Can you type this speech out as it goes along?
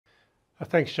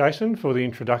Thanks, Jason, for the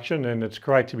introduction, and it's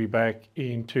great to be back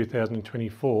in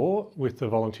 2024 with the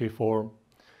Volunteer Forum.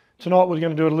 Tonight we're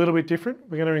going to do it a little bit different.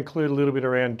 We're going to include a little bit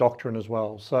around Doctrine as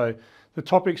well. So the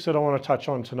topics that I want to touch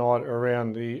on tonight are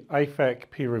around the AFAC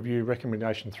Peer Review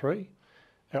Recommendation 3,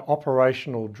 our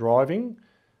operational driving,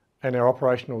 and our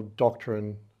operational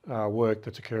Doctrine work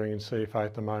that's occurring in CFA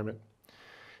at the moment.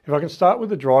 If I can start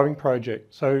with the driving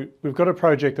project. So we've got a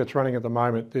project that's running at the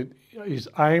moment that is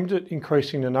aimed at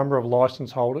increasing the number of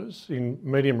licence holders in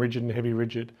medium rigid and heavy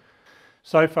rigid.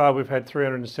 So far we've had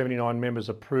 379 members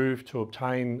approved to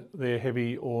obtain their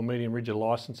heavy or medium rigid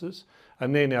licences,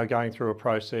 and they're now going through a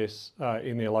process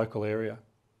in their local area.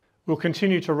 We'll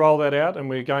continue to roll that out, and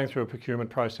we're going through a procurement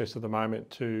process at the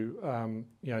moment to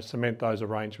cement those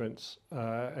arrangements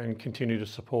and continue to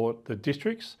support the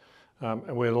districts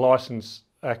and where the licence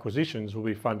acquisitions will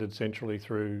be funded centrally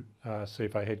through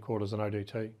CFA headquarters and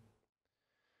ODT.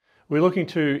 We're looking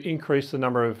to increase the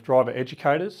number of driver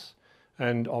educators,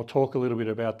 and I'll talk a little bit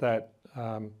about that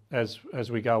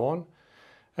as we go on.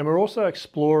 And we're also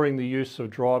exploring the use of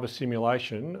driver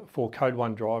simulation for Code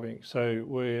 1 driving. So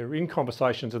we're in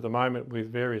conversations at the moment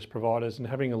with various providers and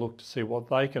having a look to see what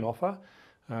they can offer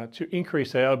to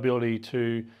increase our ability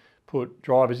to put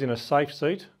drivers in a safe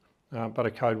seat, but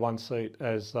a Code 1 seat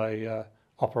as they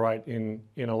operate in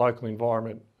a local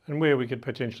environment, and where we could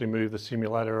potentially move the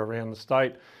simulator around the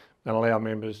state and allow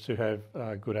members to have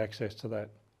good access to that.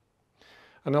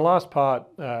 And the last part,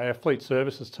 our fleet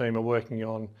services team are working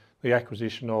on the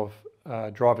acquisition of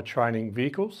driver training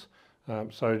vehicles,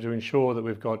 so to ensure that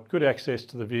we've got good access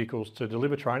to the vehicles to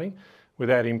deliver training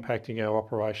without impacting our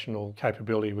operational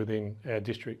capability within our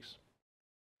districts.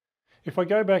 If I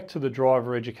go back to the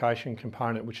driver education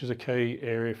component, which is a key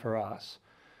area for us,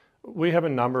 we have a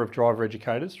number of driver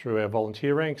educators through our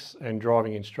volunteer ranks and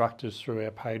driving instructors through our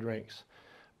paid ranks,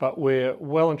 but we're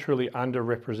well and truly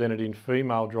underrepresented in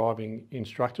female driving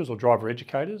instructors or driver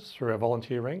educators through our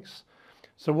volunteer ranks.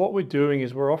 So what we're doing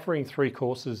is we're offering 3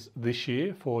 courses this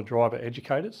year for driver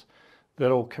educators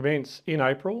that'll commence in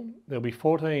April. There'll be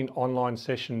 14 online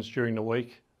sessions during the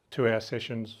week, 2-hour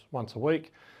sessions once a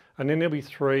week, and then there'll be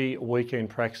 3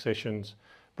 weekend prac sessions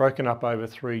broken up over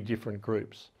 3 different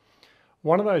groups.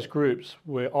 One of those groups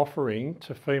we're offering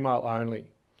to female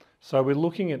only. So we're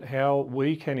looking at how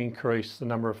we can increase the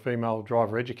number of female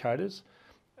driver educators,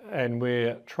 and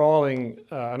we're trialling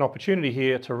an opportunity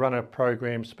here to run a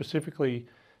program specifically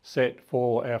set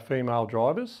for our female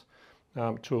drivers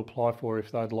to apply for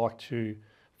if they'd like to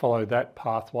follow that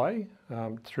pathway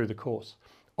through the course.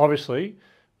 Obviously,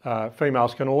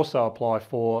 females can also apply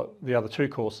for the other 2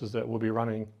 courses that we'll be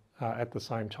running at the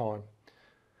same time.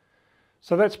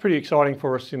 So that's pretty exciting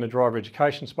for us in the driver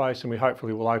education space, and we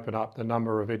hopefully will open up the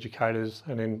number of educators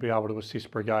and then be able to assist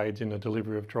brigades in the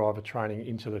delivery of driver training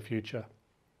into the future.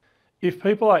 If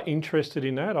people are interested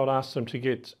in that, I'd ask them to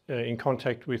get in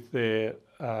contact with their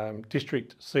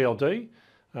district CLD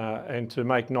and to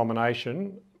make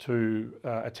nomination to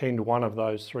attend one of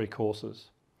those 3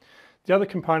 courses. The other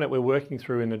component we're working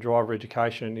through in the driver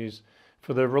education is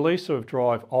for the release of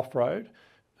Drive Off-Road.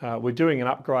 We're doing an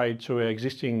upgrade to our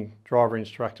existing driver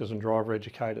instructors and driver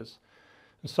educators.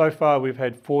 And so far we've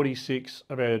had 46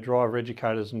 of our driver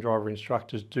educators and driver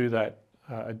instructors do that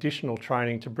additional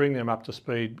training to bring them up to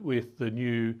speed with the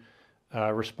new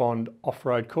Respond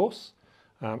Off-Road course.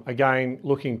 Again,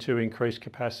 looking to increase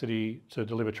capacity to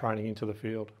deliver training into the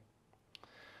field.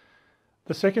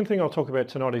 The second thing I'll talk about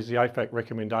tonight is the AFAC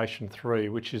Recommendation 3,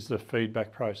 which is the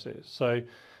feedback process. So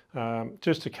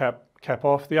just to cap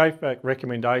off, the AFAC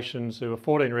recommendations, there were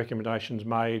 14 recommendations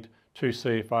made to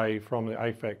CFA from the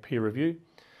AFAC peer review,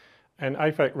 and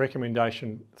AFAC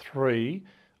Recommendation 3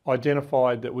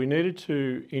 identified that we needed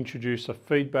to introduce a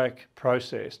feedback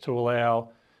process to allow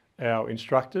our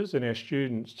instructors and our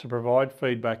students to provide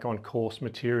feedback on course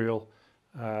material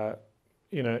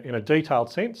in a detailed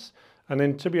sense, and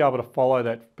then to be able to follow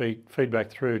that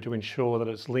feedback through to ensure that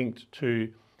it's linked to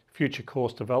future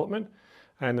course development,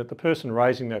 and that the person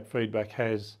raising that feedback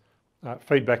has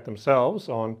feedback themselves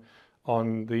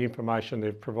on the information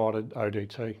they've provided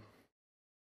ODT.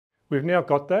 We've now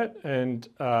got that, and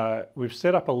we've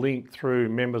set up a link through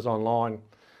Members Online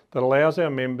that allows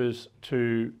our members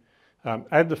to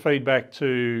add the feedback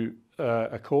to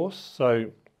a course. So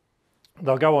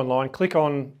they'll go online, click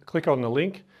on the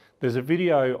link. There's a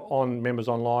video on Members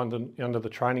Online under the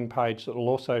training page that will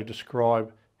also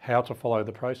describe how to follow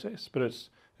the process, but it's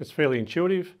fairly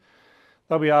intuitive.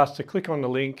 They'll be asked to click on the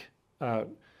link,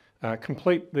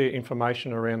 complete the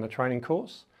information around the training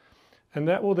course, and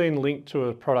that will then link to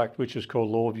a product which is called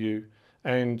LawView,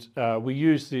 And we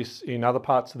use this in other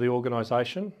parts of the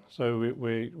organisation. So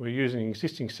we're using an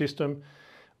existing system.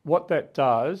 What that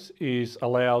does is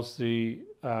allows the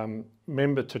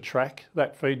member to track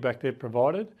that feedback they've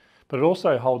provided, but it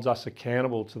also holds us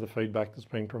accountable to the feedback that's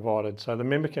been provided. So the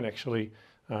member can actually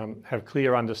have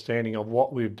clear understanding of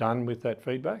what we've done with that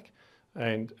feedback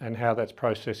and how that's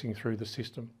processing through the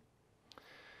system.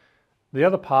 The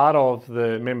other part of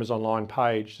the Members Online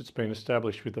page that's been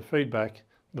established with the feedback,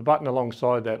 the button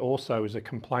alongside that also is a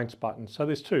complaints button. So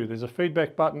there's two. There's a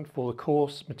feedback button for the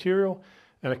course material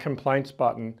and a complaints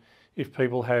button if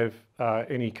people have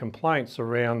any complaints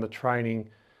around the training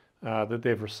that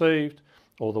they've received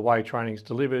or the way training's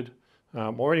delivered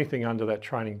or anything under that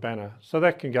training banner. So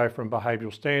that can go from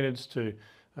behavioural standards to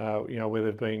where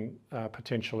they've been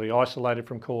potentially isolated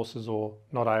from courses or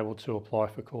not able to apply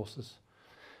for courses.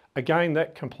 Again,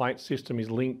 that complaint system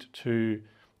is linked to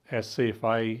our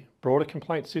CFA broader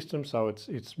complaint system, so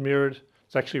it's mirrored.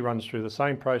 It actually runs through the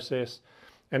same process,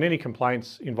 and any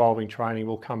complaints involving training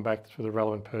will come back to the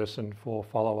relevant person for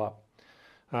follow-up.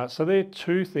 So there are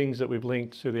two things that we've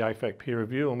linked to the AFAC peer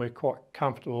review, and we're quite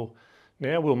comfortable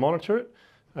now. We'll monitor it.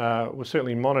 We'll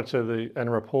certainly monitor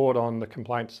and report on the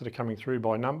complaints that are coming through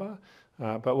by number,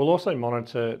 but we'll also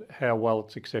monitor how well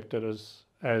it's accepted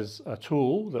as a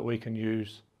tool that we can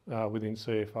use within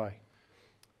CFA.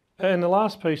 And the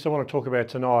last piece I want to talk about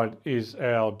tonight is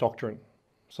our Doctrine.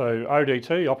 So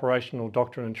ODT, Operational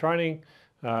Doctrine and Training,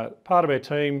 part of our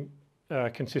team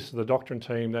consists of the Doctrine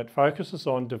team that focuses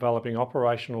on developing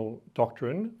operational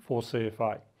doctrine for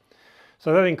CFA.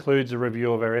 So that includes a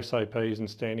review of our SOPs and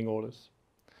standing orders.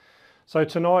 So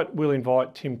tonight we'll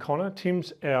invite Tim Connor.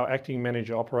 Tim's our Acting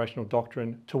Manager Operational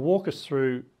Doctrine to walk us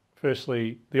through,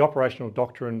 firstly, the operational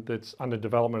doctrine that's under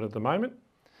development at the moment,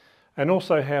 and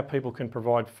also how people can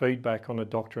provide feedback on the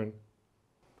doctrine.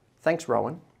 Thanks,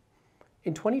 Rohan.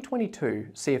 In 2022,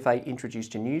 CFA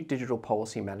introduced a new digital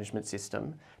policy management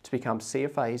system to become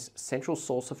CFA's central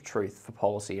source of truth for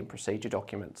policy and procedure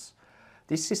documents.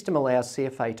 This system allows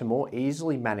CFA to more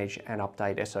easily manage and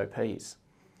update SOPs.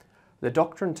 The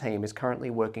Doctrine team is currently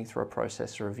working through a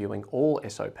process of reviewing all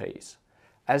SOPs.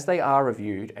 As they are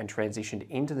reviewed and transitioned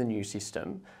into the new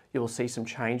system, you will see some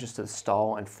changes to the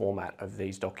style and format of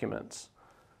these documents.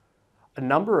 A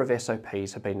number of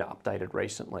SOPs have been updated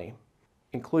recently,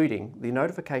 including the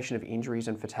Notification of Injuries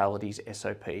and Fatalities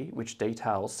SOP, which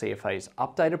details CFA's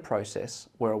updated process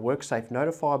where a WorkSafe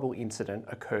notifiable incident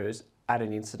occurs at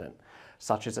an incident,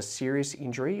 such as a serious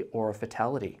injury or a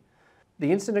fatality.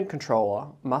 The incident controller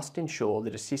must ensure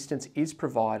that assistance is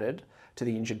provided to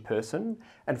the injured person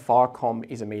and FireCom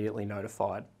is immediately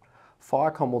notified.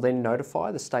 FireCom will then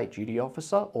notify the State Duty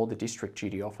Officer or the District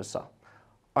Duty Officer.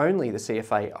 Only the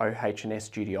CFA OH&S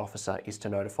Duty Officer is to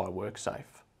notify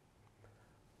WorkSafe.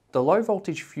 The Low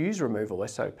Voltage Fuse Removal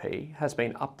SOP has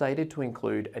been updated to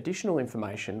include additional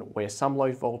information where some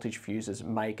low voltage fuses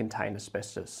may contain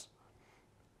asbestos.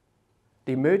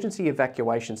 The Emergency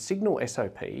Evacuation Signal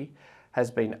SOP has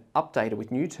been updated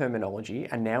with new terminology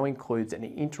and now includes an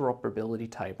interoperability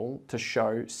table to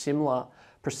show similar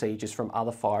procedures from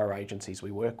other fire agencies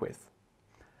we work with.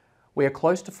 We are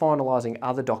close to finalising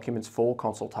other documents for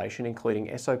consultation,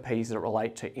 including SOPs that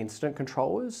relate to incident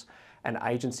controllers and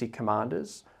agency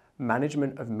commanders,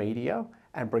 management of media,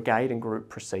 and brigade and group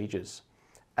procedures.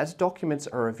 As documents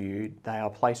are reviewed, they are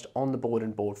placed on the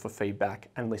bulletin board for feedback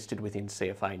and listed within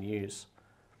CFA News.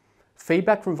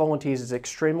 Feedback from volunteers is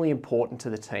extremely important to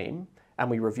the team, and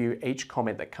we review each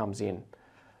comment that comes in.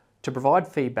 To provide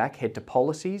feedback, head to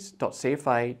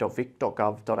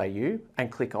policies.cfa.vic.gov.au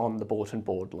and click on the bulletin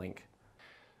board link.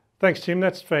 Thanks, Tim.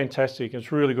 That's fantastic.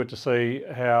 It's really good to see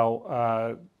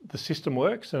how the system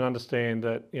works and understand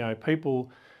that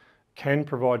people can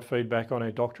provide feedback on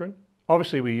our doctrine.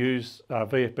 Obviously, we use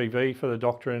VFBV for the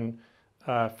doctrine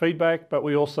feedback, but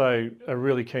we also are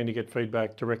really keen to get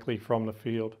feedback directly from the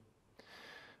field.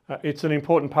 It's an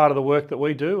important part of the work that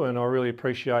we do, and I really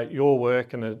appreciate your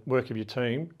work and the work of your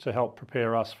team to help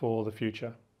prepare us for the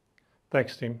future.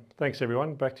 Thanks, Tim. Thanks,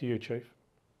 everyone. Back to you, Chief.